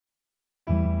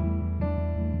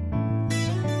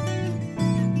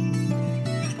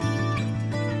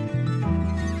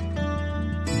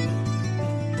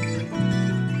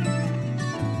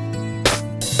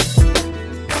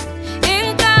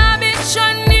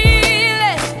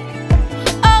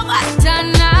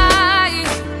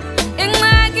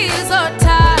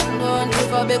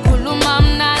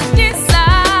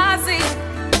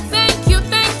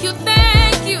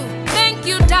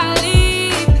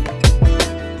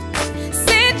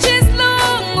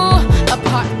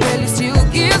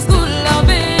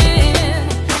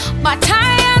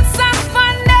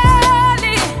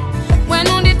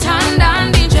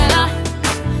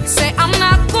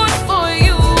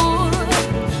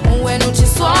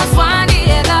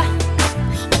undiciswazwaniyeka.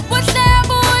 Ubuhle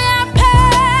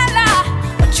buyaphela,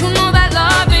 but you know that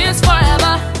love is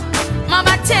forever.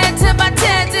 Mabathethe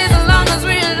bathethe, as long as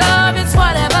we're in love, it's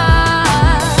whatever.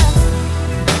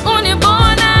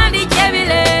 Unibona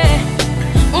ndityebile,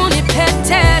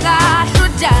 uniphethe kahle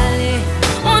udale.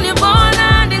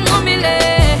 Unibona ndinqumile,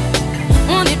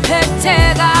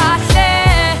 uniphethe kahle.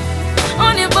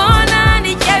 Unibona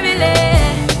ndityebile,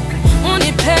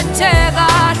 uniphethe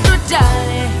kahle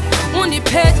udale.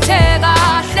 Uniphethe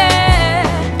kahle,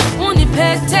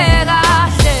 uniphethe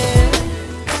kahle.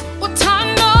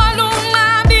 Uthando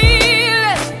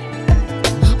lunqabile,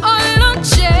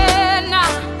 olunjena,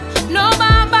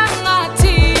 noba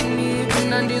bangathini,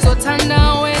 mina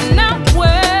ndizothanda wena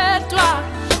wedwa.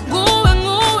 Nguwe,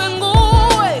 nguwe,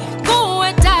 nguwe,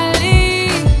 nguwe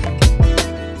darling.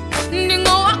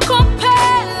 Ndingowakho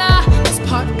phela. This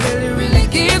part really, really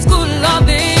gives good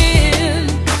loving.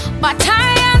 But I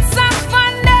am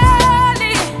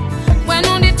safanele when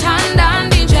undithanda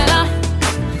ndinjena.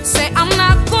 Say I'm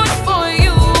not good for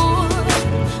you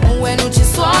when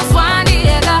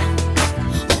undiciswazwaniyeka.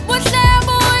 Ubuhle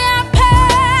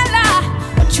buyaphela,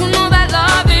 but you know that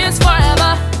love is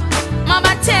forever.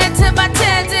 Mabathethe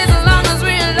bathethe, as long as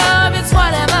we're in love, it's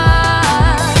whatever.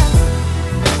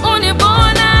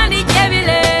 Unibona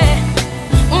ndityebile,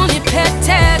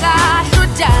 uniphethe kahle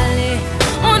udale.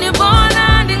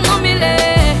 Unibona ndinqumile,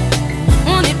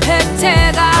 uniphethe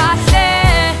kahle.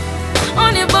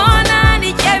 Unibona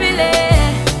ndityebile,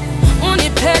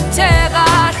 uniphethe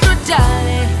kahle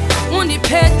udale.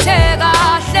 Uniphethe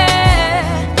kahle,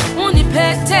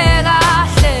 uniphethe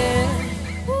kahle.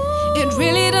 It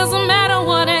really doesn't matter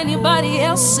what anybody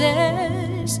else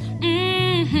says.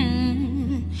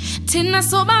 Thina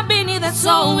sobabini, that's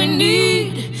all we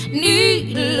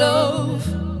need love.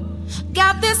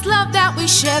 Got this love that we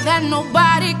share that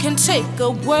nobody can take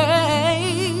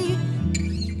away.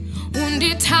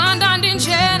 Undithanda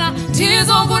ndinjena,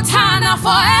 ndizokuthanda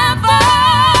forever.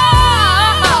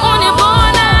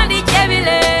 Unibona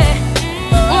ndityebile,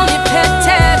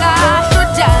 uniphethe kahle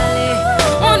udale.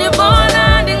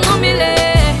 Unibona ndinqumile,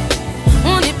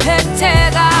 uniphethe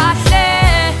kahle.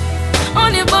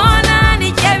 Unibona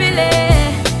ndityebile,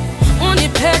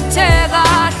 uniphethe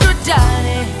kahle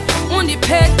udale.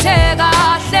 Uniphethe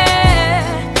kahle,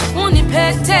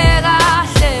 uniphethe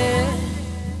kahle.